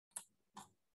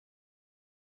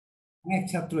অনেক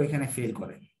ছাত্র এখানে ফেল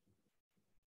করে।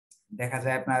 দেখা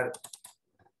যায় আপনার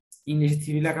ইংলিশ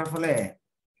থিওরি লেখার ফলে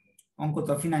অঙ্ক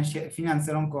তো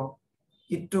ফিনান্সের অঙ্ক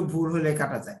একটু ভুল হলে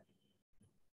কাটা যায়,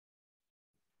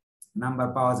 নাম্বার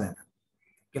পাওয়া যায় না।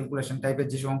 ক্যালকুলেশন টাইপের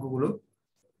যেসব অঙ্কগুলো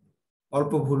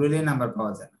অল্প ভুল হলে নাম্বার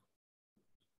পাওয়া যায় না,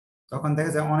 তখন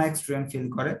দেখা যায় অনেক স্টুডেন্ট ফেল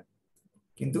করে।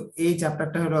 কিন্তু এই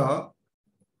চ্যাপ্টারটা হলো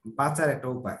বাঁচার একটা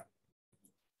উপায়।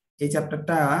 এই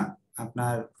চ্যাপ্টারটা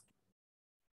আপনার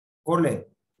করলে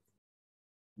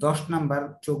 10 নাম্বার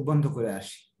চোখ বন্ধ করে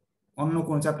আসে। অন্য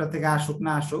কোন চ্যাপ্টার থেকে আসুক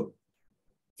না আসুক,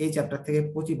 এই চ্যাপ্টার থেকে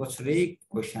প্রতি বছরেই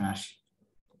কোয়েশ্চেন আসে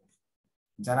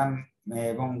যারা,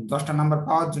 এবং 10টা নাম্বার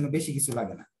পাওয়ার জন্য বেশি কিছু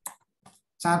লাগে না,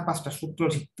 4-5টা সূত্র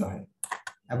শিখতে হয়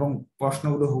এবং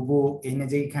প্রশ্নগুলো হুবহু এই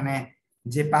যে এখানে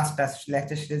যে 5টা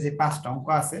লেকচার শিটে যে 5টা অঙ্ক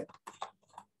আছে,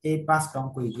 এই 5টা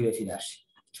অঙ্কই ঘুরে ফিরে আসে,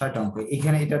 6টা অঙ্ক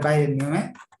এখানে, এটার বাইরের নিয়মে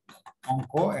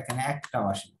অঙ্ক এখানে একটাও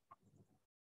আসে।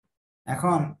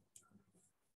 এখন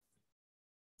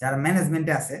যারা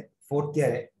ম্যানেজমেন্টে আছে 4th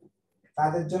ইয়ারে,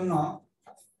 তাদের জন্য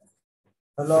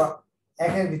হলো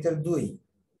 1-এর ভিতর 2,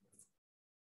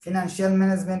 ফিনান্সিয়াল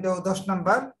ম্যানেজমেন্টেও 10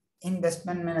 নাম্বার,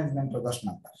 ইনভেস্টমেন্ট ম্যানেজমেন্টও 10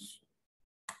 নাম্বার।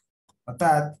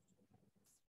 অর্থাৎ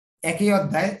একই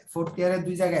অধ্যায় 4th ইয়ারে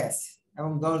 2 জায়গায় আছে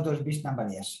এবং 10-10-20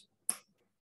 নাম্বারই আসে।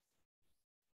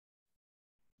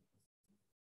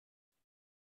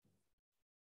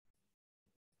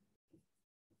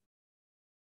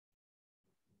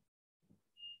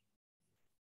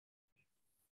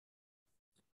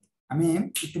 আমি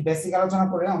একটু বেসিক আলোচনা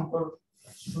করে অঙ্ক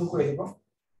শুরু করে দিব।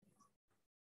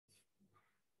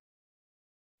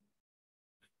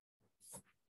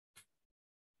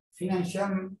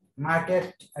 Financial market,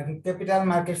 capital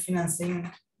market financing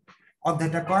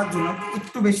অধ্যায়টা করার জন্য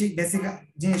একটু বেশি বেসিক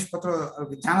জিনিসপত্র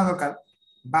জানা দরকার।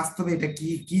 বাস্তবে এটা কি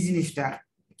কি জিনিসটা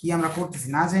কি আমরা করতেছি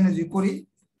না জেনে যদি করি,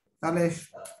 তাহলে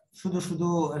শুধু শুধু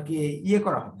আর কি ইয়ে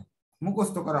করা হবে,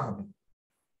 মুখস্থ করা হবে,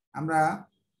 আমরা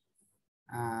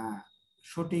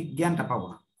সঠিক জ্ঞানটা পাবো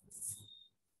না।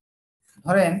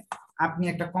 ধরেন আপনি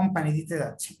একটা কোম্পানি দিতে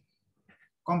যাচ্ছেন,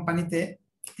 কোম্পানিতে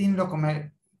 3 রকমের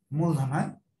মূলধন হয়।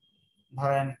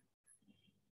 ধরেন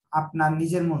আপনার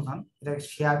নিজের মূলধন, এটা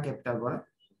শেয়ার ক্যাপিটাল বলে,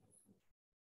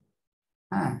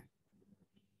 হ্যাঁ,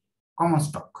 কমন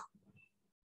স্টক।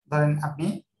 ধরেন আপনি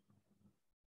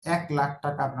 1 লাখ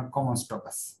টাকা আপনার কমন স্টক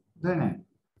আছে, ধরে নেন।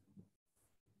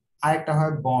 আরেকটা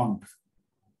হয় বন্ড,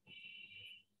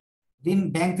 ঋণ,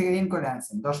 ব্যাংক থেকে ঋণ করে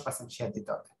আনছেন, 10% শেয়ার দিতে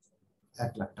হবে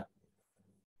 1 লাখ টাকা।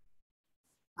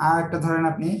 আর একটা ধরেন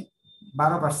আপনি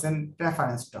 12%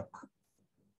 প্রেফারেন্স স্টক,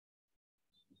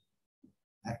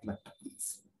 1 লাখ টাকা।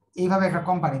 এইভাবে একটা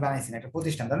কোম্পানি বানাইছেন, একটা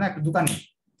প্রতিষ্ঠান, ধরেন একটা দোকানে।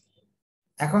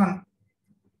 এখন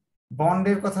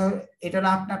বন্ডের কথা, এটা হলো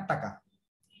আপনার টাকা,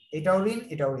 এটাও ঋণ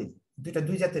এটাও ঋণ, দুইটা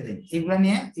দুই জাতের ঋণ। এগুলা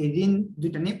নিয়ে, এই ঋণ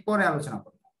দুইটা নিয়ে পরে আলোচনা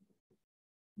করবো,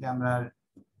 যে আমরা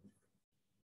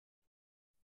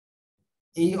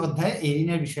এই অধ্যায়ে এই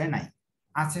ঋণের বিষয়ে নাই,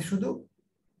 আছে শুধু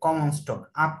কমন স্টক,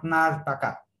 আপনার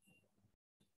টাকা।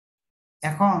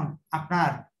 এখন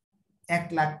আপনার 1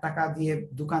 লাখ টাকা দিয়ে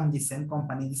দোকান দিচ্ছেন,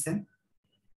 কোম্পানি দিচ্ছেন,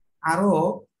 আরো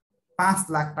 5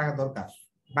 লাখ টাকা দরকার,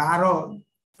 বা আরো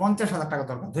 50,000 টাকা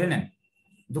দরকার, ধরে নেন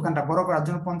দোকানটা বড় করার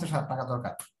জন্য 50,000 টাকা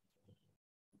দরকার।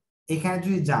 এখানে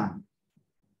যদি যান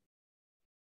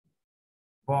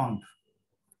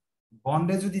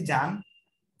বন্ডে যদি যান,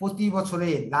 প্রতি বছরে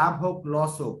লাভ হোক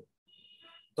লস হোক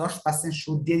 10%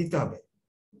 সুদ দিয়ে দিতে হবে।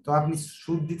 তো আপনি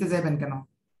সুদ দিতে যাবেন কেন?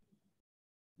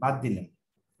 বাদ দিলেন।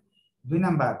 2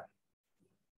 নাম্বার,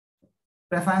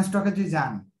 প্রেফারেন্স স্টকে যদি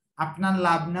যান, আপনার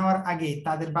লাভ নেওয়ার আগে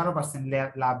তাদের 12%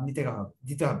 লাভ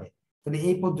দিতে হবে। তাহলে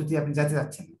এই পদ্ধতি আপনি যেতে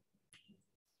যাচ্ছেন।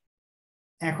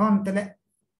 এখন তাহলে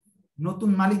নতুন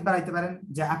মালিক বাড়াইতে পারেন,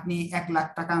 যে আপনি 1 লাখ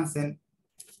টাকা আনছেন,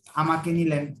 আমাকে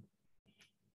নিলেন,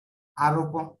 আরো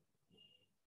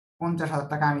 50,000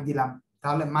 টাকা আমি দিলাম,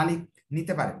 তাহলে মালিক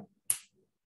নিতে পারে,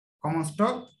 কমন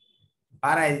স্টক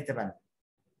বাড়াই দিতে পারে।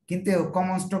 কিন্তু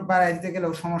কমন স্টক বাড়াই দিতে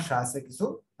গেলেও সমস্যা আছে কিছু।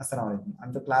 আসসালামু আলাইকুম,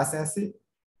 আমি তো ক্লাসে আছি,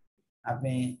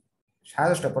 আপনি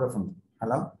 10:30 পরে ফোন।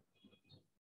 হ্যালো।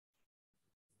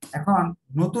 এখন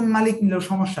নতুন মালিক নিলেও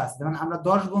সমস্যা আছে, যেমন আমরা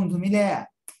 10 বন্ধু মিলে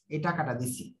এই টাকাটা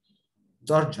দিছি,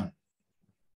 10 জন।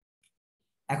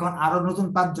 এখন আরো নতুন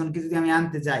 5 জনকে যদি আমি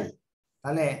আনতে যাই,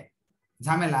 তাহলে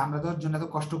ঝামেলা। আমরা 10 জন এত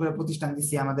কষ্ট করে প্রতিষ্ঠান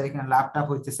দিছি, আমাদের এখানে লাভ টাভ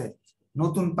হইতেছে,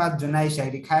 নতুন 5 জন এসে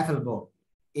এটি খায় ফেলবো,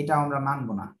 এটা আমরা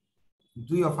মানবো না।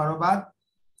 2 অফারও বাদ,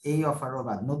 এই অফারও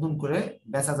বাদ, নতুন করে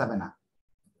বেচা যাবে না।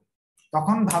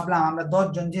 তখন ভাবলাম আমরা 10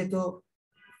 জন যেহেতু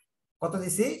কত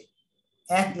দিছি,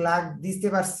 1 লাখ দিতে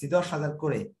পারছি 10,000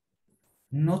 করে,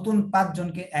 নতুন 5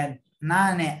 জনকে না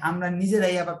এনে আমরা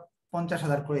নিজেরাই আবার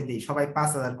 50,000 করে দিই, সবাই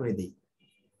 5,000 করে দিই,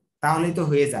 তাহলেই তো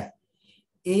হয়ে যায়।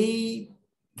 এই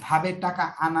ভাবে টাকা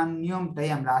আনার নিয়মটাই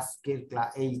আমরা আজকের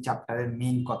এই চ্যাপ্টারের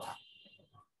মেইন কথা,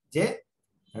 যে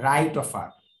রাইট অফার।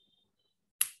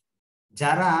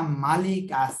 যারা মালিক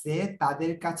আছে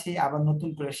তাদের কাছে আবার নতুন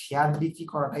করে শেয়ার বিক্রি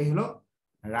করাটাই হলো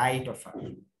রাইট অফার।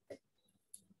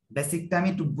 বেসিকটা আমি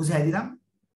একটু বুঝাই দিলাম,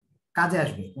 কাজে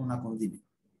আসবে কোনো না কোনো দিনে।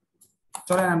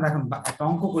 চলেন আমরা এখন একটা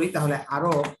অঙ্ক করি, তাহলে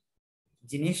আরো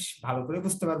জিনিস ভালো করে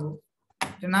বুঝতে পারবো।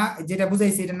 না, যেটা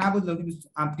বুঝাইছি এটা না বুঝলেও কিন্তু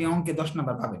আপনি অঙ্কে 10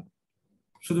 নাম্বার পাবেন,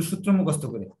 শুধু সূত্র মুখস্থ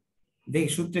করে। দেখি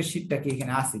সূত্রের শীটটা কি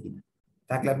এখানে আছে কিনা,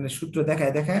 থাকলে আপনি সূত্র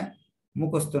দেখায় দেখায়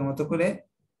মুখস্থর মতো করে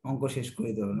অঙ্ক শেষ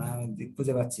করে দেবো। না আমি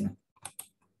খুঁজে পাচ্ছি না।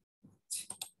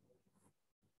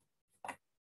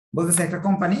 বলতেছে একটা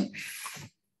company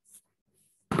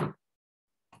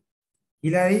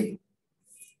Hillary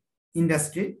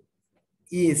industry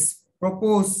is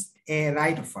propose A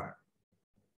right offer.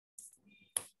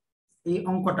 এই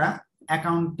অঙ্কটা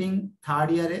অ্যাকাউন্টিং থার্ড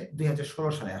ইয়ারে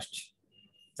 2016 সালে আসছে।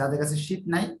 যাদের কাছে শীট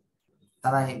নাই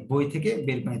তারা এই বই থেকে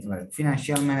বের করে নিতে পারে,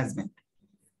 ফিনান্সিয়াল ম্যানেজমেন্ট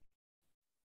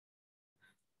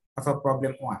অথবা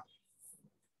প্রবলেম 1।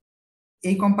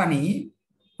 এই কোম্পানি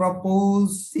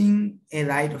প্রপোজিং এ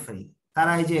রাইট অফার,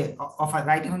 তারা এই যে অফার,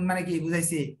 রাইট অফার মানে কি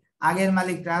বুঝাইছে, আগের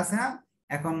মালিকরা আছে না,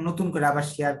 এখন নতুন করে আবার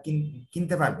শেয়ার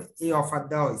কিনতে পারবে, এই অফার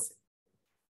দেওয়া হয়েছে।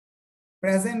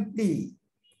 Presently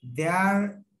there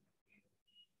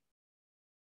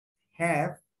have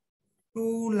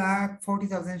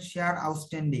 2,40,000 share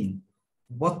outstanding.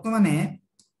 বর্তমানে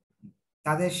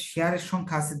তাদের শেয়ারের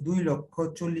সংখ্যা আছে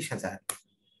 2,40,000।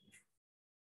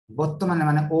 বর্তমানে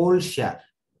মানে ওল্ড শেয়ার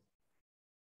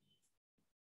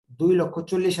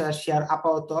 2,40,000 শেয়ার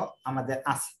আপাতত আমাদের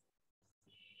আছে।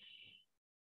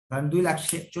 কারণ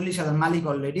 2,40,000 মালিক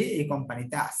অলরেডি এই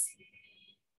কোম্পানিতে আছে।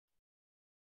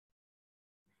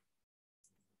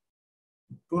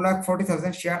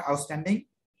 2,40,000 শেয়ার আউটস্ট্যান্ডিং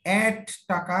এট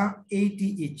টাকা 80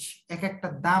 ইচ। এক একটা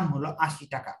দাম হলো 80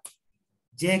 টাকা।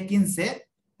 যে কিনছে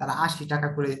তারা 80 টাকা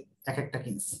করে এক একটা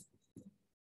কিনছে।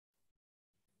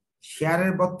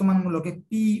 শেয়ারের বর্তমান মূল্যকে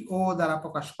পিও দ্বারা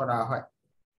প্রকাশ করা হয়।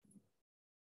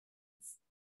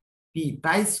 পি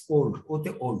প্রাইস ওল্ড,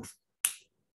 ওতে ওল্ড।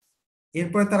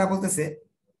 এরপরে তারা বলতেছে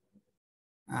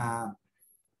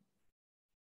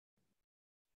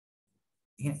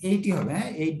এখানে 80 হবে,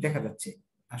 হ্যাঁ 8 দেখা যাচ্ছে,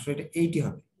 আসলে এটা 80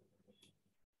 হবে,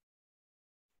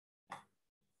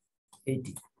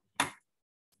 80।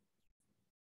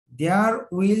 There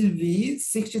will be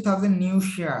 60,000 new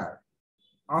share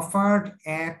offered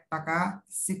at টাকা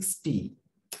 60।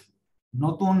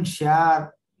 নতুন শেয়ার,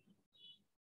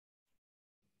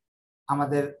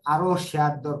 আমাদের আরো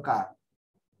শেয়ার দরকার,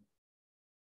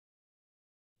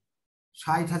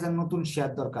 60,000 নতুন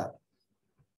শেয়ার দরকার।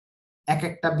 এক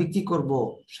একটা বিক্রি করব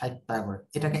 60 টাকা করে।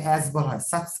 এটাকে অ্যাজ বলা হয়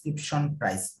সাবস্ক্রিপশন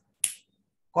প্রাইস,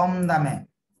 কম দামে।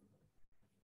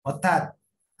 অর্থাৎ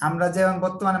আমরা যেমন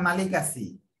বর্তমানে মালিক আছি,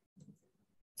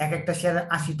 এক একটা শেয়ার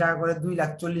 80 টাকা করে,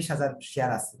 2,40,000 শেয়ার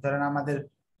আছে। ধরেন আমাদের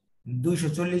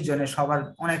 240 জনের সবার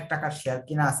অনেক টাকার শেয়ার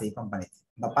কেনা আছে এই কোম্পানিতে,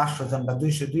 বা 500 জন বা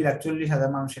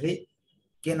 2,40,000 মানুষেরই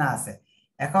কেনা আছে।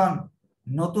 এখন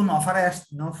নতুন অফারে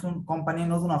নতুন কোম্পানি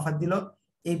নতুন অফার দিল,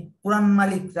 এই পুরান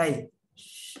মালিকরাই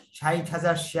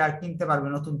 60,000 শেয়ার কিনতে পারবে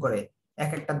নতুন করে,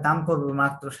 এক একটা দাম পড়বে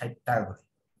মাত্র 60 টাকা করে।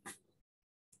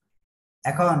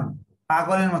 এখন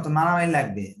পাগলের মতো মারামারি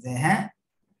লাগবে যে হ্যাঁ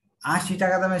 80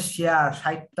 টাকা দামের শেয়ার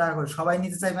 60 টাকা করে, সবাই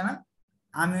নিতে চাইবে না?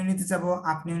 আমিও নিতে চাবো,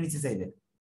 আপনিও নিতে চাইবেন।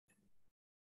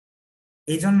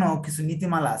 এই জন্য কিছু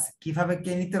নীতিমালা আছে, কিভাবে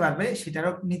কে নিতে পারবে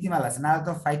সেটারও নীতিমালা আছে, না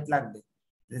তো ফাইট লাগবে,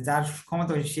 যার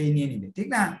ক্ষমতা সেই নিয়ে নিবে, ঠিক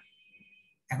না?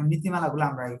 এখন নীতিমালাগুলো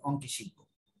আমরা অঙ্কে শিখবো।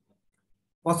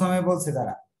 প্রথমে বলছে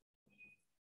তারা,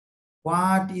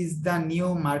 what is the new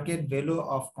market value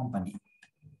of company.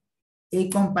 এই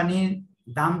কোম্পানির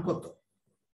দাম কত?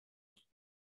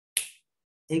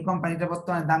 এই কোম্পানিটা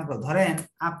বর্তমানে দাম কত? ধরেন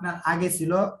আপনার আগে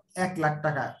ছিল 1,00,000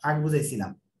 টাকা, আগে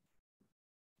বুঝাইছিলাম,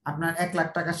 আপনার 1,00,000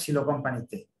 টাকা ছিল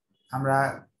কোম্পানিতে, আমরা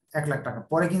 1,00,000 টাকা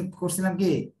পরে কিন্তু করছিলাম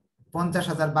কি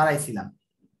 50,000 বাড়াইছিলাম,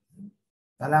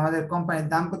 তাহলে আমাদের কোম্পানির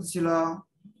দাম কত ছিল?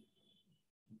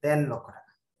 1.5 লক্ষ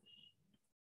টাকা,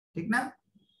 ঠিক না?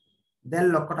 1.5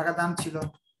 লক্ষ টাকা দাম ছিল।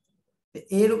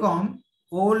 এইরকম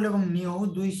ওল্ড এবং নিউ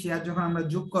দুই শেয়ার যখন আমরা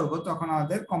যোগ করব তখন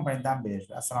আমাদের কোম্পানির দাম বেড়ে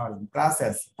যাবে। আসসালামু আলাইকুম, ক্লাসে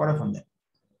আছে, পরে ফোন দেন।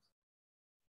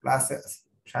 ক্লাসে আছে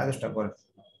 10:30টার পরে,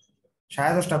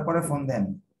 10:30টার পরে ফোন দেন,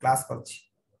 ক্লাস করছি।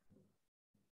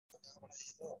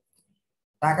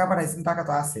 টাকা পাঠাইছেন, টাকা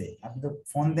তো আছে, আপনি তো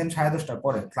ফোন দেন 10:30টার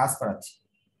পরে, ক্লাস করাচ্ছি।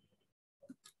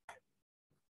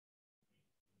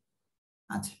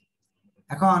 আচ্ছা,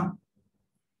 এখন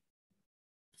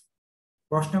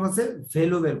প্রশ্ন বলছে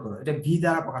ভ্যালু বের করো, এটা ভি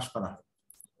দ্বারা প্রকাশ করা হয়।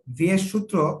 ভি এর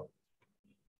সূত্র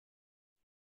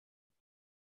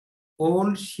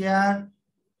ওল্ড শেয়ার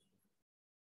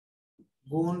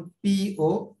গুণ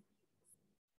পিও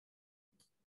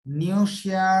নিউ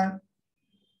শেয়ার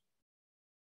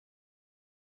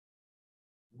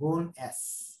গুণ এস।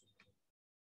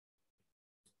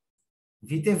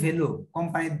 ভিতে ভ্যালু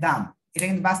কোম্পানির দাম, এটা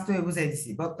কিন্তু বাস্তবে বুঝাই দিছি।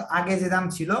 আগে যে দাম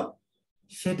ছিল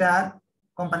সেটার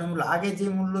কোম্পানির মূল্য, আগে যে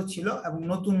মূল্য ছিল এবং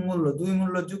নতুন মূল্য, দুই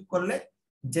মূল্য যোগ করলে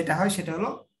যেটা হয় সেটা হলো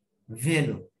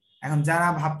ভ্যালু। এখন যারা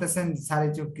ভাবতেছেন স্যার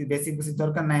বেসিক বেসিক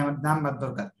দরকার নাই, আমার নাম্বার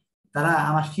দরকার, তারা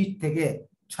আমার শীট থেকে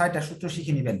 6টা সূত্র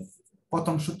শিখে নেবেন।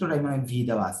 প্রথম সূত্রটাই মানে ভি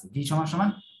দেওয়া আছে, ভি সমান সমান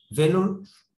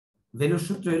ভ্যালুর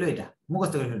সূত্র হলো এটা,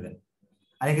 মুখস্থ করে ফেলবেন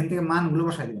আর এখান থেকে মানগুলো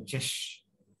বসাই দিবেন, শেষ।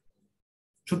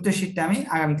 সূত্রের শীটটা আমি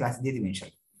আগামী ক্লাসে দিয়ে দিবেন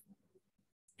ইনশাআল্লাহ।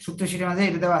 সূত্রের শীটের মাঝে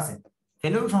এটা দেওয়া আছে,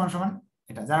 ভ্যালু সমান সমান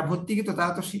এটা। যারা ভর্তিকৃত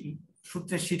তারা তো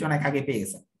সূত্রের শীট অনেক আগে পেয়ে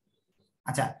গেছে।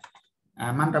 আচ্ছা,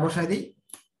 মানটা বসাই দিই।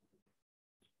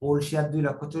 ওল্ড শেয়ার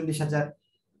 2,40,000,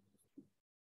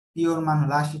 পিওর মান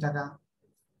হলো 80 টাকা।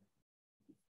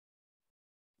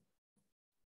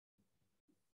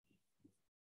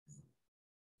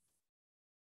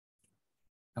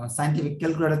 এখন সায়েন্টিফিক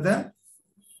ক্যালকুলেটরতে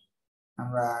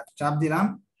আমরা চাপ দিলাম,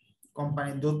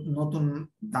 কোম্পানির নতুন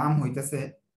দাম হইতেছে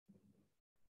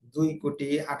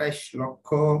 2,28,00,000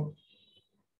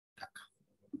 টাকা।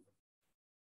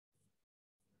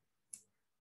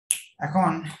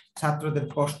 এখন ছাত্রদের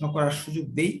প্রশ্ন করার সুযোগ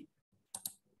দেই,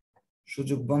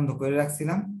 সুযোগ বন্ধ করে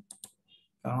রাখছিলাম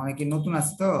কারণ অনেকে নতুন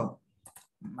আছে তো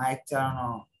মাইক চালানো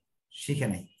শিখে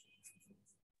নাই।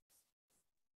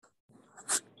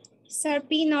 Sir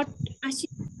P not 80।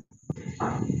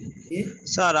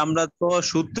 স্যার আমরা তো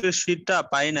সূত্রের শীটটা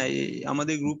পাই না,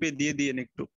 আমাদের গ্রুপে দিয়ে দিয়েন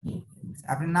একটু।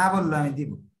 আপনি না বললে আমি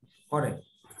দিব পরে।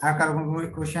 আর কারো কোনো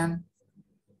কোশ্চেন?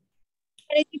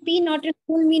 আরে পি নট এর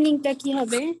ফুল মিনিংটা কি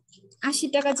হবে? 80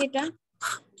 টাকা যেটা।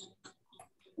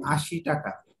 80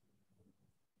 টাকা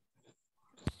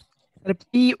আরে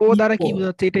পি ও দ্বারা কি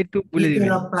বোঝাচ্ছে এটা একটু বলে পিতে দিবেন।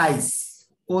 হলো প্রাইস,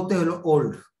 ওতে হলো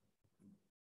ওল্ড।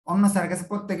 অন্য স্যার কাছে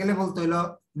পড়তে গেলে বলতে হলো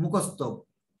মুখস্থ,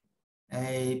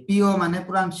 এই পিও মানে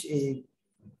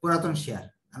পুরাতন শেয়ার।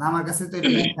 আর আমার কাছে তো এটা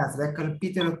ব্যাখ্যা আছে, ব্যাখ্যা হলো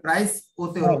পিতে হলো প্রাইস,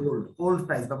 ওতে হলো ওল্ড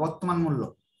প্রাইস বা বর্তমান মূল্য,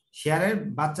 শেয়ারের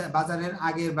বাজারের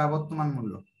আগের বা বর্তমান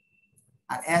মূল্য।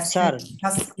 আর এস স্যার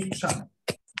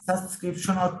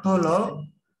সাবস্ক্রিপশন অর্থ হলো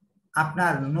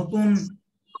আপনার নতুন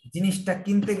জিনিসটা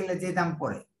কিনতে গেলে যে দাম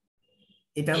পড়ে,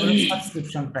 এটা হলো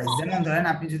সাবস্ক্রিপশন প্রাইস। যেমন ধরেন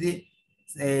আপনি যদি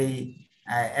এই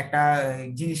একটা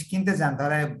জিনিস কিনতে যান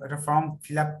তাহলে একটা ফর্ম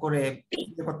ফিল আপ করে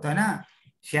করতে হয় না,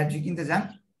 শেয়ার যদি কিনতে যান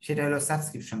সেটা হলো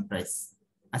সাবস্ক্রিপশন প্রাইস।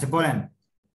 আচ্ছা বলেন।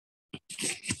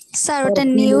 স্যার ওটা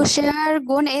নিউ শেয়ার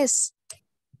গুণ এস।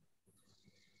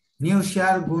 নিউ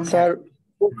শেয়ার গুণ স্যার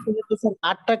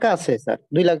 8 টাকা আছে স্যার,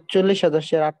 2,40,000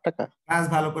 শেয়ার 8 টাকা। ক্লাস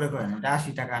ভালো করে করেন, এটা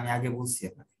 80 টাকা আমি আগে বলছি,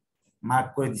 আপনাকে মার্ক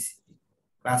করে দিছি,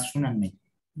 ক্লাস শুনেন নাই,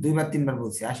 2বার 3বার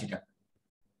বলছি 80 টাকা,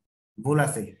 ভুল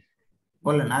আছে।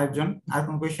 বলেন আরেকজন, আর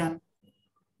কোন কোয়েশ্চেন?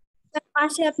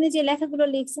 পাশে আপনি যে লেখাগুলো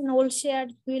লিখছেন ওল্ড শেয়ার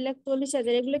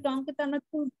 2,40,000, এগুলো কি অঙ্কে তো আমরা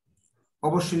খুব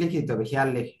অবশ্যই লিখে দিতে হবে, খেয়াল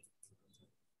লেখে।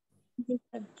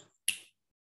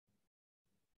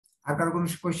 আর কারো কোন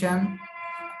কোয়েশ্চেন?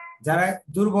 যারা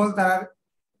দুর্বল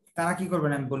তারা কি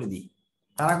করবেন আমি বলে দিই।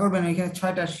 তারা করবেন এখানে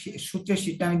 6টা সূত্রের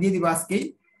শীটটা আমি দিয়ে দিব আজকেই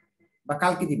বা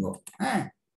কালকে দিব, হ্যাঁ,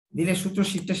 দিলে সূত্র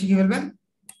শীটটা শিখে ফেলবেন।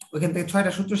 ওইখান থেকে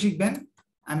 6টা সূত্র শিখবেন,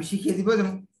 আমি শিখিয়ে দিব।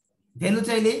 যেমন ভ্যালু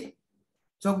চাইলেই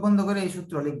চোখ বন্ধ করে এই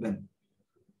সূত্র লিখবেন,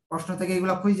 প্রশ্ন থেকে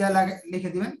এগুলা খুঁজে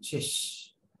লিখে দিবেন, শেষ।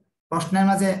 প্রশ্নের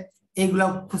মাঝে এইগুলা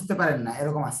খুঁজতে পারেন না,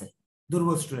 এরকম আছে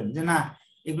দুর্বল স্টুডেন্ট, যে না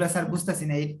এগুলা স্যার বুঝতেছি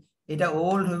না, এটা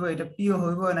ওল্ড হইব, এটা পিও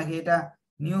হইব, নাকি এটা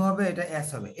নিউ হবে, এটা এস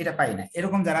হবে, এটা পাই না,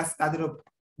 এরকম যারা তাদেরও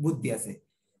বুদ্ধি আছে।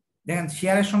 দেখেন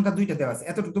শেয়ারের সংখ্যা 2টা দেওয়া আছে,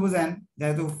 এতটুকু বুঝেন,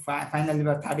 যেহেতু ফাইনাল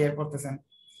বা থার্ড ইয়ার করতেছেন।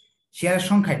 শেয়ারের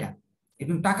সংখ্যাটা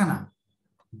একটু টাকা না,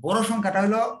 বড় সংখ্যাটা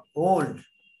হলো ওল্ড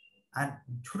আর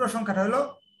ছোট সংখ্যাটা হলো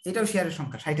এটাও শেয়ারের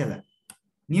সংখ্যা 60,000,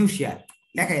 নিউ শেয়ার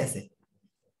লেখাই আছে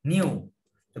নিউ।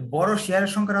 বড়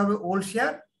শেয়ারের সংখ্যাটা হবে ওল্ড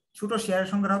শেয়ার, ছোট শেয়ারের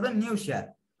সংখ্যাটা হবে নিউ শেয়ার।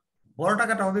 বড়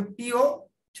টাকাটা হবে পিও,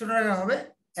 ছোট টাকা হবে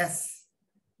এস,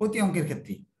 প্রতি অঙ্কের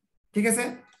ক্ষেত্রে, ঠিক আছে?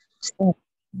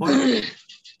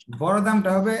 বড় দামটা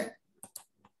হবে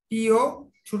পিও,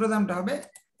 ছোট দামটা হবে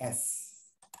এস।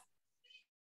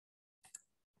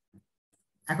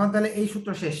 এখন তাহলে এই সূত্র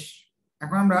শেষ।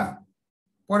 এখন আমরা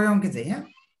পরের অঙ্কে যাই। হ্যাঁ,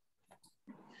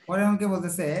 পরের অঙ্কে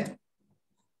বলতেছে,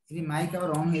 এই মাইক আবার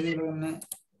অন হয়ে গেল,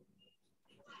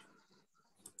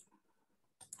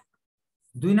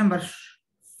 2 নাম্বার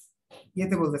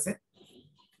ইয়েতে বলতেছে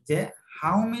যে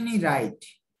how many right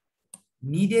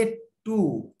needed to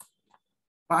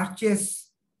purchase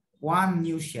 1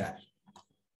 new share.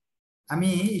 আমি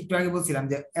একটু আগে বলছিলাম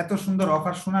যে এত সুন্দর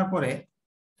অফার শোনার পরে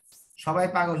সবাই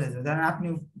পাগল হয়ে যাবে। ধরেন আপনি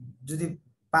যদি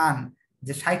পান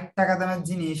যে 60 টাকা দামের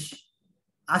জিনিস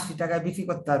 80 টাকায় বিক্রি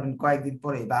করতে পারবেন কয়েকদিন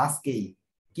পরে বা আজকেই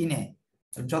কিনে,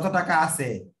 যত টাকা আছে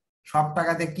সব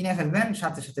টাকাতে কিনে ফেলবেন,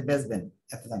 সাথে সাথে বেচবেন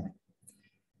এত দামে।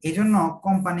 এই জন্য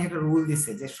কোম্পানি একটা রুল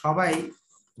দিচ্ছে যে সবাই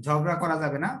ঝগড়া করা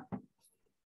যাবে না,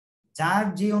 যার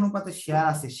যে অনুপাতে শেয়ার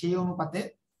আছে সেই অনুপাতে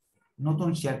নতুন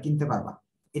শেয়ার কিনতে পারবা।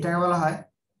 এটাকে বলা হয়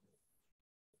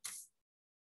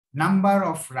number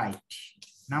of right.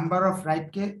 Number of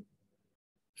রাইটকে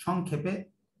সংক্ষেপে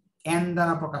এন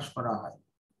দ্বারা প্রকাশ করা হয়।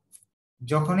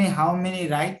 যখনই হাউ মেনি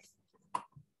রাইট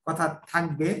কথা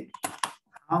থাকবে,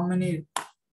 হাউ মেনি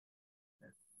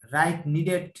রাইট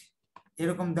নিডেড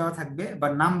এরকম দেওয়া থাকবে, বা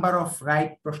নাম্বার অফ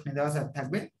রাইট প্রশ্নে দেওয়া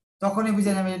থাকবে, তখনই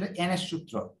বুঝে যাবে এটা এন এর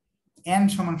সূত্র। এন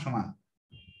সমান সমান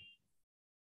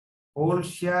whole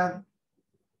share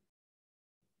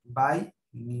by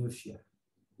new share.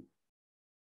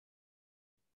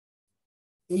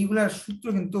 এইগুলার সূত্র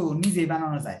কিন্তু নিজেই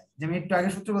বানানো যায়। যেমন একটু আগে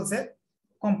সূত্র বলছে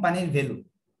কোম্পানির ভ্যালু।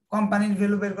 কোম্পানির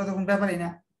ভ্যালু বের করার কোনো ব্যাপারই না।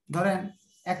 ধরেন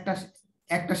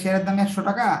একটা শেয়ারের দাম 100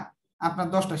 টাকা, আপনার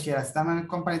 10টা শেয়ার আছে, তার মানে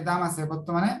কোম্পানির দাম আছে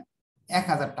বর্তমানে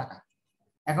 1000 টাকা।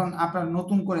 এখন আপনার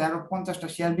নতুন করে আরো 50টা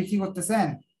শেয়ার বিক্রি করতেছেন,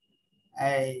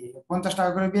 এই 50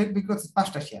 টাকা করে বিক্রি করছে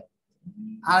 5টা শেয়ার,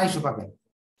 250 পাবেন।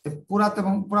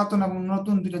 পুরাতন এবং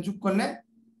নতুন দুটো যোগ করলে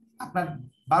আপনার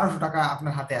 1200 টাকা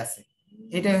আপনার হাতে আছে।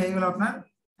 এটাই হয়ে গেল আপনার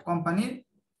কোম্পানির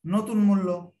নতুন মূল্য।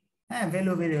 হ্যাঁ,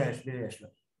 ভ্যালু বেরিয়ে আসলো।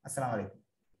 আসসালামু আলাইকুম।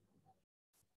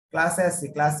 ক্লাসে আসছি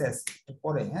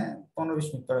পরে, হ্যাঁ 15-20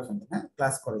 মিনিট পরে ফোন, হ্যাঁ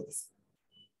ক্লাস করে দিচ্ছি।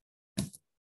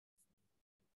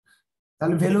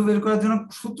 তাহলে ভ্যালু বের করার জন্য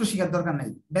সূত্র শেখার দরকার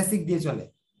নেই, বেসিক দিয়ে চলে।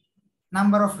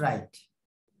 Number of right.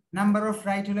 Number of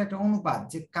right হলো একটা অনুপাত,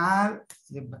 যে কার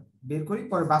বের করি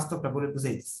পরে বাস্তবটা বলে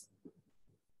বুঝাই দিচ্ছি।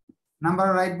 নাম্বার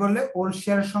অফ রাইট বললে ওল্ড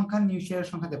শেয়ারের সংখ্যা নিউ শেয়ারের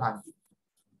সংখ্যাতে ভাগ দিই।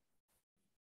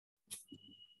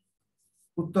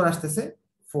 উত্তর আসতেছে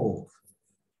 4।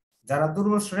 যারা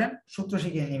দুর্বল স্টুডেন্ট সূত্র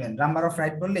শিখিয়ে নেবেন, নাম্বার অফ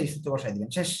রাইট বললে এই সূত্র বসাই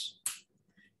দিবেন, শেষ।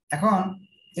 এখন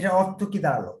এটা অর্থ কি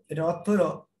দাঁড়ালো? এটা অর্থ হলো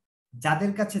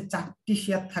যাদের কাছে 4টি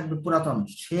শেয়ার থাকবে পুরাতন,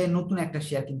 সে নতুন একটা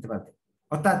শেয়ার কিনতে পারবে।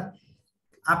 অর্থাৎ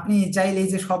আপনি চাইলেই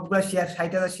যে সবগুলা শেয়ার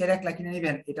 60,000 শেয়ার 1 লাখ কিনে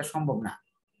নেবেন, এটা সম্ভব না।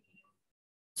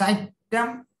 4টা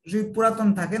যদি পুরাতন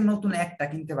থাকে, নতুন একটা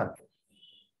কিনতে পারবে।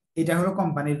 এটা হলো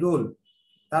কোম্পানির রুল।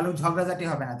 তাহলে ঝগড়াঝাটি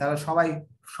হবে না, তাহলে সবাই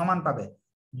সমান পাবে।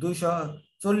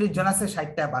 240 জন আছে,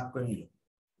 60টা ভাগ করে নিল।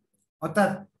 অর্থাৎ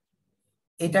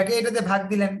এটাতে ভাগ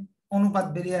দিলেন, অনুপাত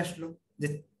বেরিয়ে আসলো যে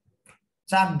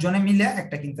 4 জনে মিলে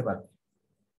একটা কিনতে পারবে।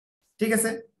 ঠিক আছে,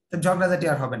 তো ঝগড়াঝাটি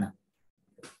আর হবে না।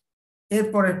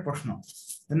 এরপরের প্রশ্ন,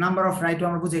 নাম্বার অফ রাইট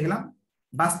আমরা বুঝে গেলাম।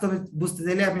 বাস্তবে বুঝতে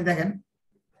চাইলে আপনি দেখেন,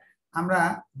 আমরা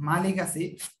মালিক আছি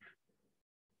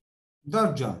 10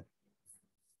 জন,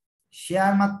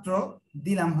 শেয়ার মাত্র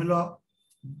দিলাম হলো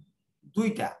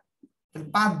 2টা,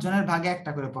 5 জনের ভাগে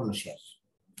একটা করে পড়লো শেয়ার,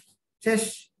 শেষ।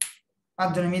 5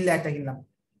 জনে মিললে একটা কিনলাম,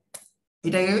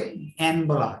 এটাকে এন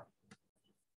বলা হয়।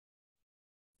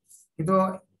 কিন্তু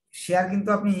শেয়ার কিন্তু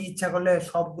আপনি ইচ্ছা করলে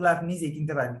সবগুলো আপনি নিজেই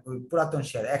কিনতে পারেন। ওই পুরাতন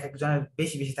শেয়ার এক একজনের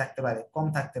বেশি বেশি থাকতে পারে, কম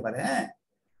থাকতে পারে, হ্যাঁ।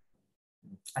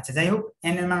 আচ্ছা, যাই হোক,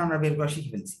 এন এর মান আমরা বের করা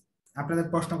শিখে ফেলছি। আপনাদের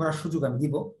প্রশ্ন করার সুযোগ আমি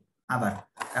দিব আবার,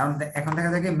 কারণ এখন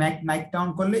দেখা যায় মাইকটা অন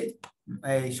করলে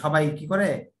এই সবাই কি করে,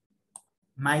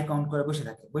 মাইক অন করে বসে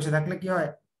থাকে। বসে থাকলে কি হয়,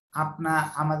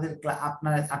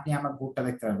 আপনি আমার বোর্ডটা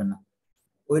দেখতে পারবেন না,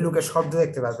 ওই লোকের শব্দ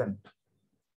দেখতে পারবেন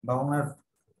বা ওনার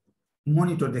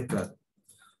মনিটর দেখতে পারবেন।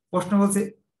 প্রশ্ন বলছে,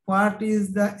 what is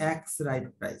the x right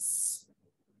price?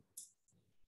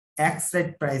 X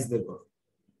right price বের করো।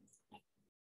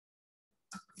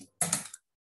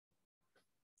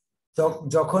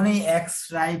 যখনই এক্স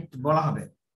রাইট বলা হবে,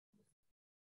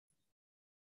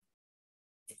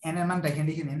 এন এর মানটা এখানে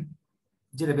লিখে নিন,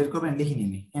 যেটা বের করবেন লিখে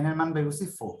নিন। এন এর মান বের করছি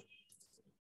 4।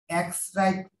 X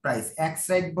right price, x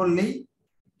right বললেই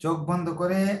চোখ বন্ধ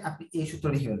করে আপনি এই সূত্র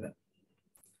লিখে ফেলবেন।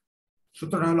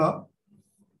 সূত্রটা হলো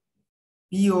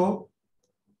পিও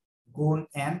গুণ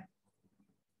N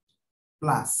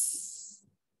plus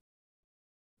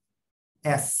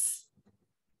S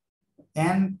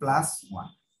N plus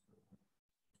 1।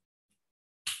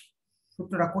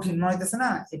 সূত্রটা কঠিন মনে হইতেছে না?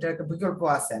 এটা একটা বিকল্প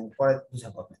আছে, আমি পরে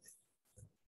বুঝাবো আপনাদের।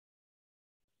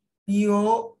 পিও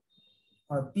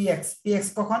পিএক্স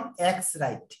কখন? X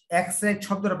right. এক্স রাইট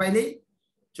শব্দটা পাইলেই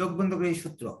চোখ বন্ধ করে এই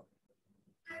সূত্র।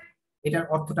 এটার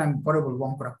অর্থটা আমি পরে বলবো,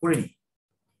 অঙ্কটা করে নিই।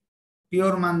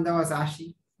 পিওর মান দেওয়া আছে 80,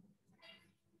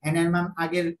 এন এর মান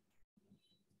আগের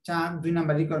 4 2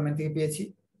 নাম্বার রিকোয়ারমেন্ট থেকে পেয়েছি,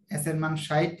 এস এর মান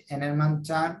 60, এন এর মান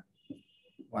 4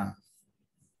 1।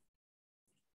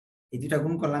 এই দুটা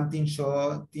গুণ করলাম 300,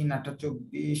 3 8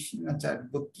 24 না 4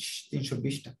 32,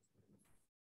 320টা।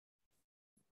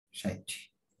 60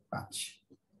 5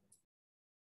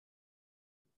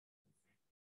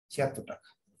 76 টাকা।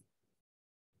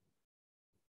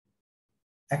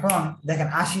 এখন দেখেন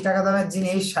 80 টাকা দামের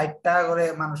জিনিস 60 টাকা করে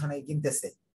মানুষ অনেকে কিনতেছে।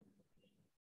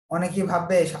 অনেকেই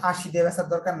ভাববে 80 দিয়ে বেচার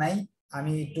দরকার নাই,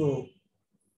 আমি একটু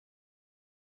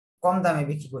কম দামে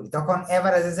বিক্রি করি, তখন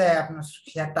এভারেজে যায় আপনার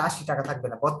শেয়ারটা 80 টাকা থাকবে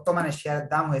না, বর্তমানে শেয়ারের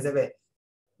দাম হয়ে যাবে,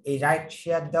 এই রাইট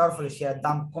শেয়ার দেওয়ার ফলে শেয়ারের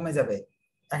দাম কমে যাবে,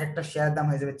 এক একটা শেয়ারের দাম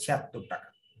হয়ে যাবে 76 টাকা,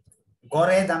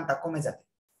 গড়ে দামটা কমে যাবে।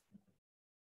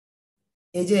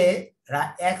 এই যে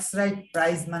এক্স রাইট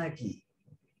প্রাইস মানে কি,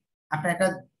 আপনার একটা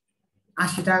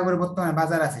 80 টাকা করে বর্তমানে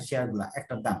বাজার আছে শেয়ার গুলা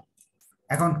একটার দাম,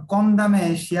 এখন কম দামে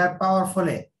শেয়ার পাওয়ার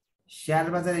ফলে শেয়ার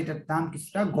বাজারে এটার দাম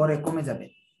কিছুটা গড়ে কমে যাবে,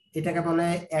 এটাকে বলে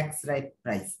এক্স রাইট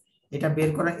প্রাইস। এটা বের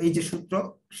করা এই যে সূত্র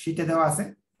শীটে দেওয়া আছে,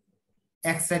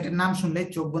 এক্স রাইটের নাম শুনলে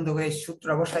চোখ বন্ধ করে এই সূত্র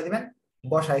বসাই দিবেন,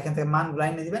 বসা এখান থেকে মান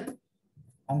লাইনে দিবেন,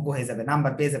 অঙ্ক হয়ে যাবে,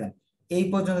 নাম্বার পেয়ে যাবেন। এই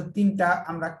পর্যন্ত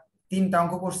আমরা তিনটা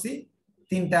অঙ্ক করছি,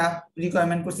 তিনটা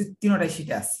রিকোয়ারমেন্ট করছি, তিনটাই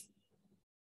শীটে আছে।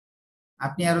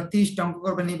 আপনি আরো 30টা অঙ্ক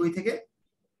করবেন এই বই থেকে,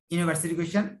 ইউনিভার্সিটি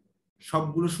কোয়েশ্চেন,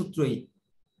 সবগুলো সূত্রই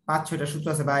 5-6টা সূত্র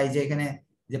আছে, বা এই যে এখানে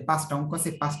যে 5টা অঙ্ক আছে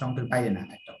 5টা অঙ্কের বাইরে না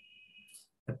একটা।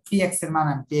 px এর মান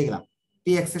আমি পেয়ে গেলাম,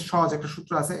 px এর সহজ একটা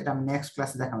সূত্র আছে, এটা আমি নেক্সট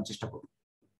ক্লাসে দেখানোর চেষ্টা করব।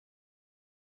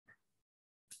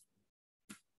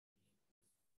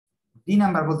 ডি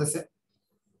নাম্বার বলতেছে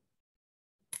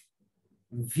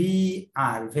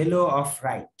VR value of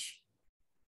right,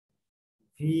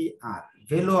 VR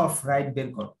value of right বের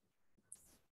করো।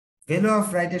 ভ্যালু অফ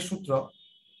রাইট এর সূত্র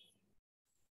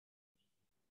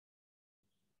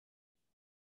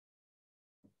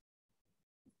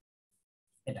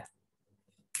এটা,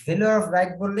 ভ্যালু অফ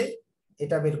রাইট বললে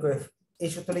এটা বের করে এই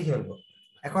সূত্র লিখে ফেলবো।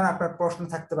 এখন আপনার প্রশ্ন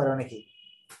থাকতে পারে অনেকেই,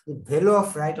 ভ্যালু অফ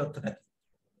রাইট অর্থটা কি?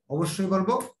 অবশ্যই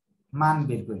বলবো মান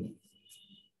বের করে নিই।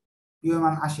 পিও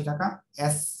মান 80 টাকা,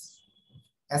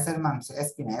 এস এর মান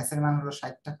এসপি না, এস এর মান হলো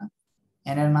 60 টাকা,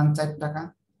 এন এর মান 4 টাকা,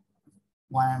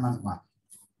 ওয়ান এর মান 1,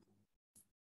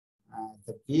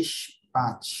 20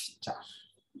 5 4।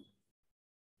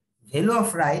 ভ্যালু অফ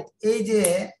রাইট, এই যে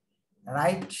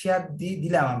রাইট শেয়ার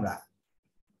দিলাম আমরা,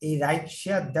 এই রাইট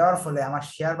শেয়ার দেওয়ার ফলে আমার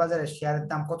শেয়ার বাজারে শেয়ারের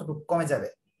দাম কতটুকু কমে যাবে,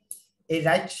 এই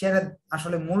রাইট শেয়ারের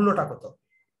আসলে মূল্যটা কত?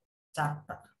 4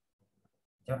 টাকা।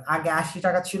 যেমন আগে 80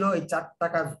 টাকা ছিল, এই 4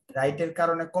 টাকা রাইটের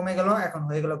কারণে কমে গেল, এখন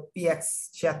হয়ে গেল px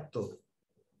 76।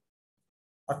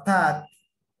 অর্থাৎ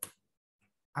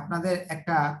আপনাদের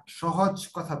একটা সহজ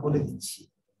কথা বলে দিচ্ছি,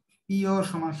 পিও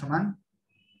সমান সমান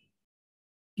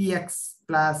px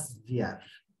প্লাস vr,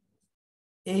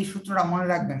 এই সূত্রটা মনে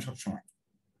রাখবেন সবসময়।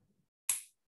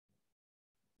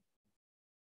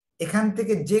 এখান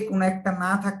থেকে যে কোনো একটা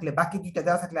না থাকলে বাকি দুইটা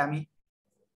দেওয়া থাকলে আমি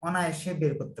অনায়াসে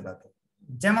বের করতে পারবো।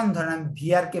 যেমন ধরেন আমি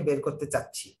ভিআর কে বের করতে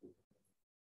চাচ্ছি,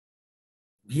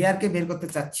 ভিআর কে বের করতে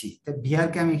চাচ্ছি, তো ভিআর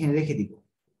কে আমি এখানে রেখে দিব,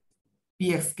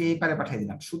 px কে এই পারে পাঠিয়ে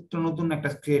দিলাম, সূত্র নতুন একটা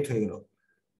ক্রিয়েট হয়ে গেল,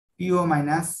 পিও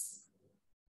মাইনাস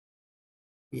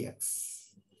px,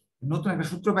 নতুন একটা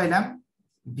সূত্র পাইলাম,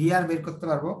 ভিআর বের করতে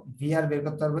পারবো, ভিআর বের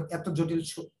করতে পারবো, এত জটিল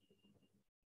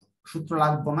সূত্র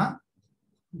লাগবো না।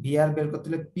 ভিআর বের করতে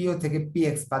হলে পিও থেকে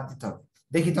px বাদ দিতে হবে।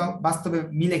 দেখি তো বাস্তবে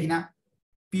মিলে কিনা।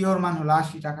 পিওর মান হলো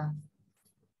 80 টাকা,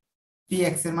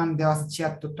 px এর মান দেওয়া আছে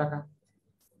 76 টাকা,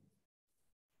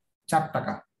 4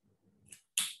 টাকা।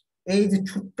 এই যে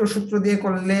ছোট্ট সূত্র দিয়ে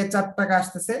করলে 4 টাকা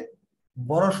আসতেছে,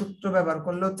 বড় সূত্র ব্যবহার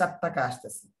করলেও 4 টাকা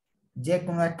আসতেছে, যে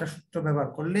কোনো একটা সূত্র ব্যবহার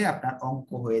করলে আপনার অঙ্ক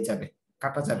হয়ে যাবে,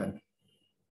 কাটা যাবে না।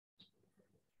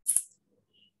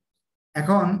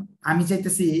 এখন আমি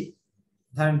চাইতেছি,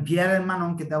 ধরেন ভিআর এর মান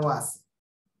অঙ্কে দেওয়া আছে,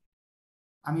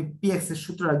 আমি px এর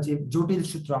সূত্রটা, যে জটিল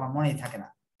সূত্র আমার মনেই থাকে না,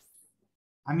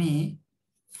 আমি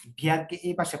ভিআর কে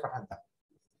এই পাশে পাঠাতাম,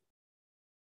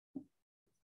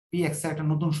 px এর একটা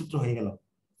নতুন সূত্র হয়ে গেল।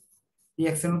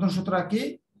 px এর নতুন সূত্রটা কি?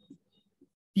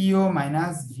 পিও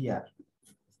মাইনাস ভিআর।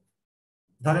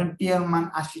 ধরেন পি এর মান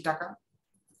 80 টাকা,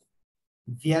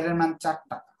 ভিআর এর মান 4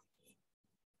 টাকা,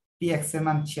 px এর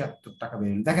মান 76 টাকা বের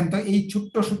হলো। দেখেন তো এই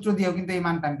ছোট্ট সূত্র দিয়েও কিন্তু এই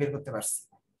মানটা আমি বের করতে পারছি।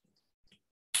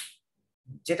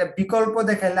 যেটা বিকল্প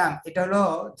দেখাইলাম এটা হলো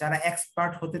যারা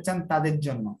এক্সপার্ট হতে চান তাদের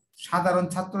জন্য, সাধারণ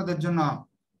ছাত্রদের জন্য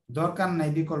দরকার নাই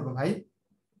বিকল্প ভাই।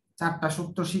 4টা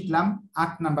সূত্র শিখলাম,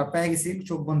 8 নাম্বার পেয়ে গেছি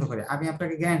চোখ বন্ধ করে। আমি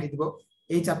আপনাকে গ্যারান্টি দিব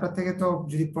এই চ্যাপ্টার থেকে তো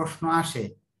যদি প্রশ্ন আসে,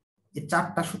 এই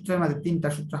 4টা সূত্রের মধ্যে 3টা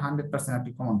সূত্র 100%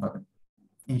 আপনি কমন পাবেন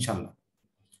ইনশাল্লাহ।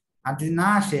 আর যদি না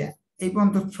আসে, এই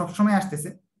পর্যন্ত সবসময় আসতেছে,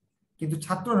 কিন্তু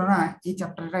ছাত্ররা না এই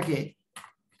চ্যাপ্টারটাকে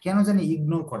কেন জানি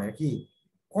ইগনোর করে, কি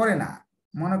করে না,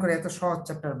 মনে করে এত সহজ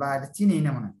চ্যাপ্টার বা এটা চিনেই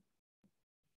না মনে হয়।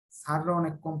 স্যাররা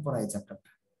অনেক কম পড়ায়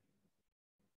চ্যাপ্টারটা,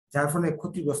 যার ফলে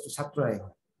ক্ষতিগ্রস্ত ছাত্ররাই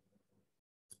হয়,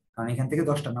 কারণ এখান থেকে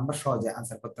 10টা নাম্বার সহজে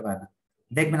আনসার করতে পারে না।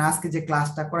 দেখবেন আজকে যে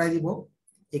ক্লাসটা করাই দিব,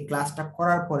 এই ক্লাসটা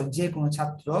করার পরে যে কোনো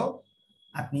ছাত্র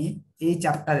আপনি এই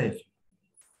চ্যাপ্টারের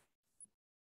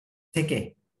থেকে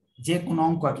যে কোনো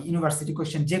অঙ্ক আর কি, ইউনিভার্সিটি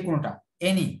কোশ্চেন যে কোনোটা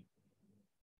এনি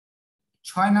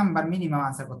 6 নাম্বার মিনিমাম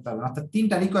আনসার করতে হবে, অর্থাৎ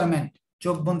 3টা রিকোয়ারমেন্ট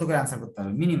চোখ বন্ধ করে আনসার করতে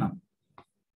হবে মিনিমাম,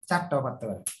 4টাও পারতে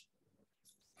পারে।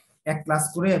 এক ক্লাস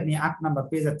করে আপনি 8 নাম্বার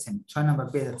পেয়ে যাচ্ছেন, 6 নাম্বার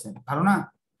পেয়ে যাচ্ছেন, ভালো না?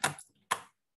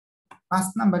 5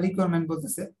 নাম্বার রিকোয়ারমেন্ট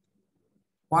বলতেছে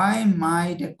why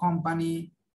might a company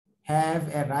have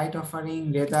a right offering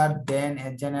rather than a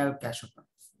general cash offer?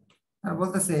 আর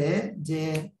বলতেছে যে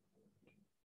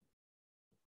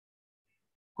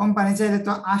কোম্পানি চাইলে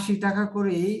তো 80 টাকা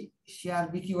করেই শেয়ার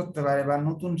বিক্রি করতে পারে বা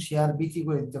নতুন শেয়ার বিক্রি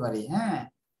করে দিতে পারে। হ্যাঁ,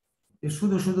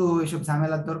 শুধু শুধু এইসব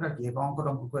ঝামেলার দরকার কি, অঙ্ক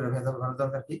টঙ্ক করে ভেজাল করার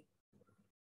দরকার কি?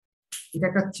 এটা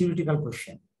একটা থিওরিটিক্যাল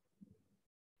কোশ্চেন।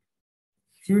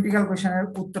 থিওরিটিক্যাল কোশ্চেনের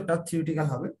উত্তরটা থিওরিটিক্যাল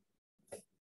হবে।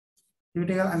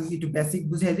 থিওরিটিক্যাল আমি একটু বেসিক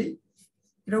বুঝিয়ে দিই।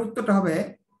 এটা উত্তরটা হবে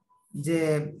যে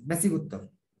বেসিক উত্তর,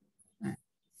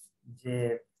 যে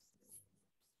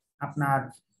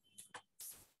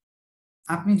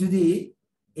আপনি যদি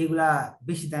এগুলা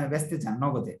বেশি দামে বেচতে চান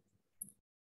নগদে,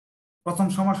 প্রথম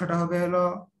সমস্যাটা হবে হলো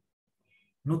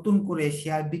নতুন করে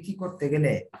শেয়ার বিক্রি করতে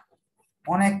গেলে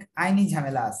অনেক আইনি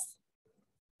ঝামেলা আছে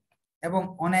এবং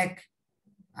অনেক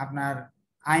আপনার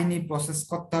আইনি প্রসেস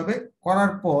করতে হবে,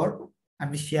 করার পর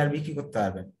আপনি শেয়ার বিক্রি করতে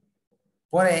পারবেন।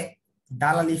 পরে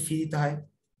দালালি ফি দিতে হয়,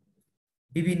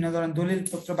 বিভিন্ন ধরনের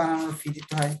দলিলপত্র বানানোর ফি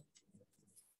দিতে হয়,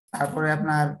 তারপরে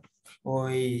আপনার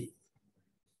ওই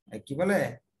কি বলে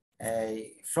এই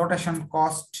ফ্লোটেশন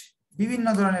কস্ট, বিভিন্ন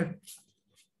ধরনের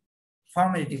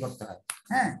ফর্মালিটি করতে হয়।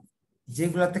 হ্যাঁ,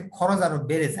 যেগুলাতে খরচ আরো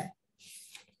বেড়ে যায়,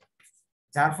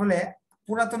 যার ফলে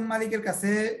পুরাতন মালিকের কাছে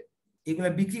এগুলা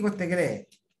বিক্রি করতে গেলে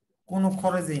কোনো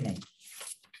খরচই নেই।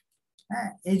 হ্যাঁ,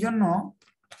 এই জন্য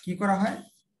কি করা হয়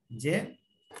যে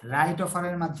রাইট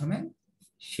অফারের মাধ্যমে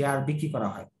শেয়ার বিক্রি করা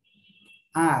হয়।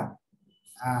 আর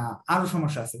আরো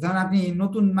সমস্যা আছে, ধরেন আপনি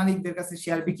নতুন মালিকদের কাছে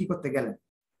শেয়ার বিক্রি করতে গেলেন,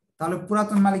 তাহলে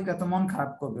পুরাতন মালিকরা তো মন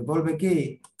খারাপ করবে, বলবে কি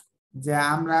যে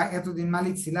আমরা এতদিন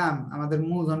মালিক ছিলাম, আমাদের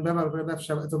মূলধন ব্যবহার করে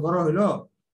ব্যবসা এত বড় হইলো,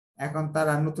 এখন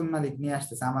তারা নতুন মালিক নিয়ে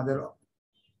আসতেছে, আমাদের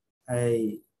এই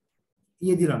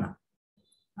ইয়ে দিল না,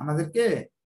 আমাদেরকে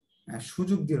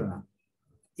সুযোগ দিল না।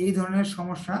 এই ধরনের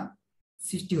সমস্যা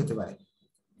সৃষ্টি হতে পারে।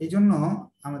 এই জন্য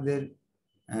আমাদের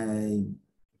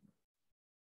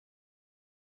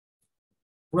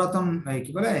পুরাতন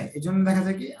কি বলে, এই জন্য দেখা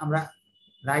যায় কি আমরা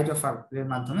রাইট অফার এর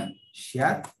মাধ্যমে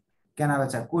শেয়ার কেনা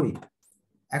বেচা করি।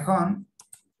 এখন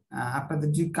আপনাদের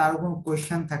যদি কারো কোনো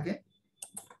কোয়েশ্চেন থাকে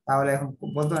তাহলে এখন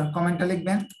বলতে পারেন, কমেন্টটা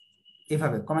লিখবেন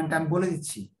এভাবে, কমেন্টটা আমি বলে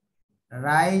দিচ্ছি,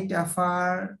 right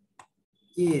offer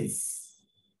is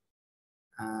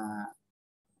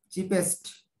cheapest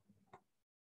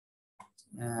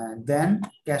then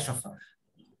cash offer,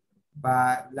 বা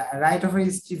রাইট অফার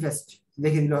ইজ চিপেস্ট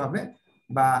লিখে দিলে হবে,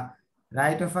 বা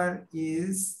right offer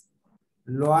is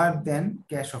lower then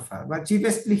cash offer, বা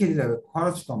চিপেস্ট লিখে দিলে হবে,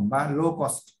 খরচ কম বা লো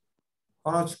কস্ট,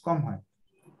 খরচ কম হয়।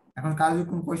 এখন কারো যদি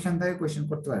কোনো কোয়েশ্চেন থাকে কোয়েশ্চেন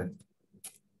করতে পারেন।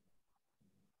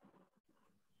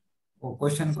 ও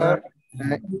কোয়েশ্চেন করার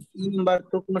ই নাম্বার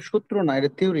তো কোনো সূত্র না, এটা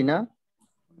থিওরি না?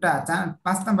 ওটা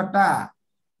 5 নাম্বারটা,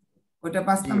 ওইটা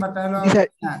 5 নাম্বারটা হলো জি স্যার,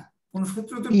 না, কোন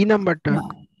সূত্র তো ই নাম্বারটা না,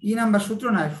 ই নাম্বার সূত্র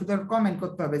না, শুধু কমেন্ট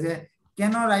করতে হবে যে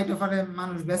কেন রাইট অফারে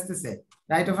মানুষ বেচতেছে,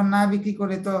 রাইট অফার না বিক্রি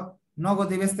করে তো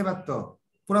নগদে বেচতে পারতো,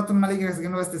 পুরাতন মালিকের কাছে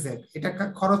কেন বেচতেছে, এটা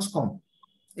খরচ কম,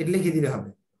 এটা লিখে দিলে হবে।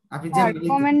 আপনি যে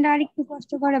কমেন্ট আর একটু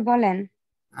কষ্ট করে বলেন।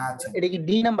 আচ্ছা, এটা কি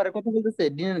ডি নাম্বারের কথা বলতেছে?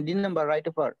 D number right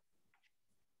offer?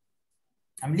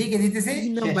 আমি লিখে দিতেছি, ই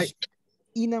নাম্বার,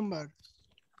 ই নাম্বার।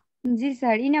 জি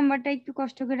স্যার, এই নাম্বারটা একটু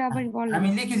কষ্ট করে আবার বলেন। আমি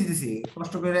লিখে দিতেছি,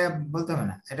 কষ্ট করে বলতে হবে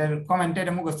না, এটা কমেন্টে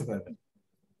এটা মুখস্থ করবেন।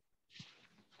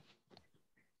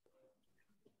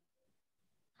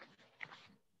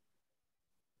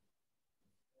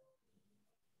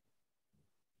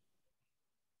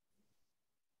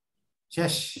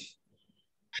 শেষ।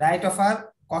 রাইট অফার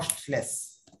কস্টলেস,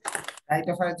 রাইট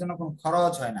অফারের জন্য কোনো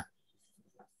খরচ হয় না,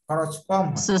 খরচ কম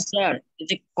হয়। স্যার এই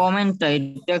যে কমেন্টটা,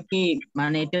 এটা কি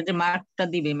মানে এটা যে মার্কটা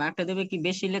দিবে কি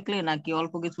বেশি লিখলে নাকি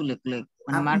অল্প কিছু লিখলে,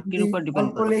 মানে আপনি মার্কের যদি উপর ডিপেন্ড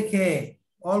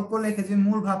অল্প করে? লেখে যদি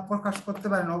মূল ভাব প্রকাশ করতে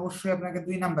পারেন অবশ্যই আপনাকে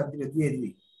 2 নাম্বার দিবে, 2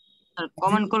 স্যার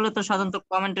কমেন্ট করলে তো সাধারণত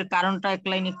কমেন্টের কারণটা এক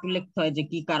লাইনে একটু লিখতে হয় যে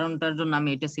কি কারণটার জন্য আমি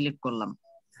এটা সিলেক্ট করলাম।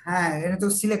 হ্যাঁ, এটা তো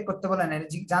সিলেক্ট করতে বলে না, এটা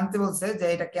জানতে বলছে যে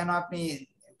এটা কেন আপনি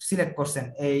সিলেক্ট করছেন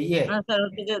এই ইয়ে। না স্যার,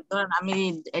 হচ্ছে যে ধরেন আমি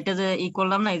এটা যে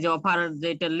করলাম না, এই যে অফার যে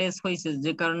এটা লেস হয়েছে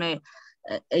যে কারণে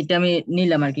এটা আমি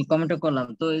নিলাম আর কি, কমেন্ট করলাম।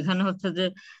 তো এখানে হচ্ছে যে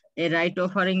এ right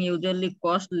offering usually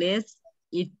cost less,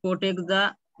 ইট প্রোটেক্ট দা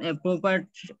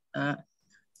প্রপার্টি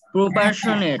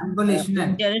প্রপারশনেট আমি বলি শুনেন,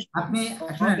 ইন্টারেস্ট আপনি অফ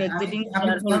শুনেন, এক্সিস্টিং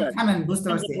আপনি শেয়ার হোল্ডার থামেন, বুঝতে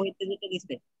যে পারছি। বইতে যেটা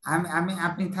দিছে।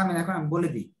 আপনি থামেন, এখন আমি বলে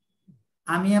দিই।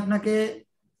 আমি আপনাকে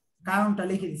কারণটা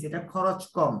লিখে দিচ্ছি, এটা খরচ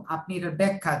কম, আপনি এটা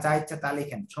ব্যাখ্যা যা ইচ্ছা তা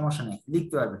লেখেন, সমস্যা নেই,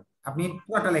 লিখতে পারবেন। আপনি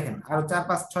পুরোটা লেখেন, আরো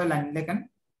 4-5-6 লাইন লেখেন,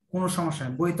 কোনো সমস্যা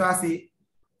নেই, বই তো আছে।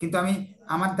 কিন্তু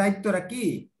আমার দায়িত্বটা কি,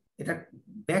 এটা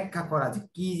ব্যাখ্যা করা যে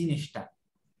কি জিনিসটা,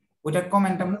 ওইটা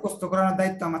কমেন্টটা মুখস্থ করানোর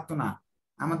দায়িত্ব আমার তো না।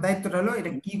 আমার দায়িত্বটা হলো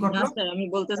এটা কি না ঘটলো। স্যার, আমি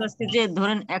বলতে চাচ্ছি যে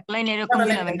ধরেন এক লাইন এরকম পুরোটা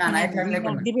দিলাম, লিখবেন না, এখানে এক লাইন 2 লিখবেন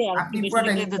মার্ক না, দিবে আর একটু আপনি বেশি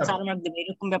পুরোটাই লিখলে লিখতে যে হবে। 4 মার্ক দিবে,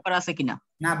 এরকম ব্যাপার আছে কিনা?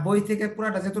 না, বই থেকে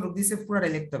পুরোটা যতটুকু দিছে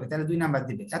পুরোটাই লিখতে হবে, তাহলে 2 নাম্বার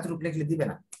দিবে, এতটুকু লিখলে দিবে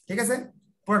না। ঠিক আছে,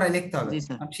 পুরোটাই লিখতে হবে। জি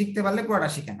স্যার। আর শিখতে পারলে পুরোটা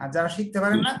শিখেন, আর যারা শিখতে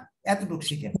পারেন না এতটুকু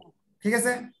শিখেন। ঠিক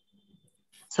আছে,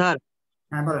 স্যার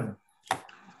হ্যাঁ বলেন।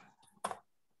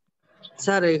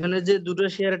 স্যার এখানে যে দুটো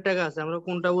শেয়ারের টাকা আছে, আমরা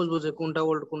কোনটা বুঝবো যে কোনটা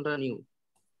ওল্ড কোনটা নিউ?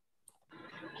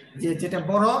 যেটা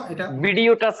বড় এটা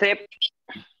ভিডিওটা সেভ।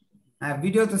 হ্যাঁ,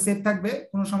 ভিডিও তো সেভ থাকবে,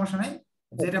 কোনো সমস্যা নাই।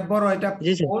 যেটা বড় এটা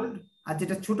জি স্যার। ওল্ড, আর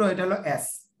যেটা ছোট এটা হলো এস।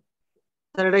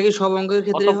 স্যার এটা কি সব অঙ্কের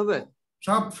ক্ষেত্রেই হবে?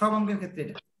 সব অঙ্কের ক্ষেত্রে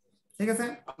এটা। ঠিক আছে,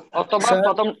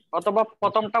 অথবা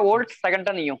প্রথমটা ওল্ড,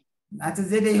 সেকেন্ডটা নিউ। আচ্ছা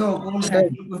যেটাই হোক, ওল্ড, হ্যাঁ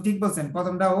ঠিক বলছেন,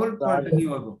 প্রথমটা ওল্ড, পরেরটা নিউ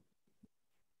হবে।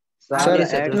 স্যার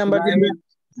এক নাম্বার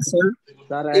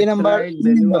এই নাম্বার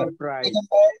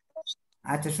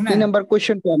আচ্ছা এই শুনেন, নাম্বার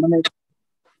কোশ্চেনটা মানে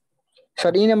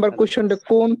স্যার এই নাম্বার কোশ্চেনটা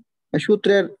কোন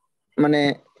সূত্রের মানে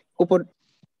উপর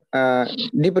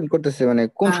ডিপেন্ড করতেছে, মানে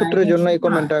কোন সূত্রের জন্য এই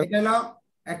কমেন্টটা? এটা হলো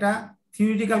একটা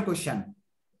থিওরিটিক্যাল কোশ্চেন,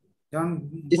 যেমন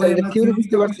স্যার বইয়ের এটা মধ্যে থিওরি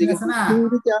বুঝতে থিওরিটিক্যাল পারছি, কোশ্চেন আছে কিন্তু না।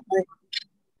 থিওরিতে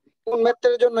কোন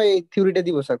ম্যাথের জন্য এই থিওরিটা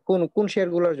দিব স্যার? কোন কোন শেয়ার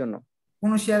গুলোর জন্য?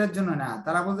 কোন শেয়ারের জন্য না,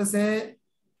 তারা বলতেছে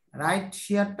রাইট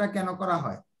শেয়ারটা কেন করা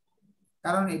হয়,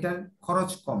 কারণ এটার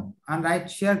খরচ কম। আর রাইট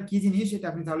শেয়ার কি জিনিস এটা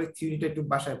আপনি তাহলে থিওরিটা একটু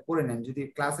বাসায় পড়ে নেন, যদি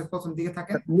ক্লাসের প্রথম দিকে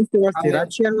থাকেন। বুঝতে পারছি, তাহলে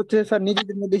রাইট শেয়ার হচ্ছে স্যার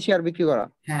নিজেদের মধ্যে শেয়ার বিক্রি করা।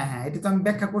 হ্যাঁ হ্যাঁ, এটা তো আমি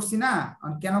ব্যাখ্যা করছি না,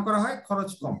 কেন করা হয়, খরচ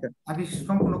কম। আপনি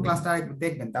সম্পূর্ণ ক্লাসটা আরেকবার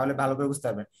দেখবেন, তাহলে ভালো করে বুঝতে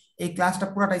পারবেন। এই ক্লাসটা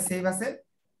পুরোটাই সেভ আছে,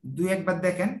 2-1 বার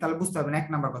দেখেন, তাহলে বুঝতে পারবেন। 1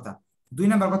 নাম্বার কথা। 2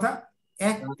 নাম্বার কথা,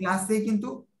 এক ক্লাসে কিন্তু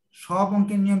সব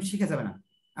অঙ্কের নিয়ম শিখে যাবে না,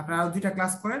 আপনারা আরো 2টা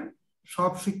ক্লাস করেন,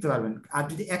 সব শিখতে পারবেন। আর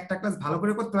যদি একটা ক্লাস ভালো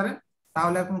করে করতে পারেন,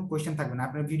 তাহলে আর কোনো কোয়েশ্চেন থাকবে না।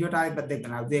 আপনার ভিডিওটা আরেকবার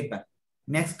দেখবেন, আর 2-1 বার।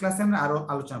 নেক্সট ক্লাসে আমরা আরো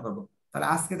আলোচনা করবো। তাহলে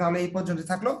আজকে তাহলে এই পর্যন্ত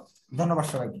থাকলো, ধন্যবাদ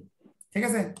সবাইকে। ঠিক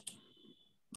আছে।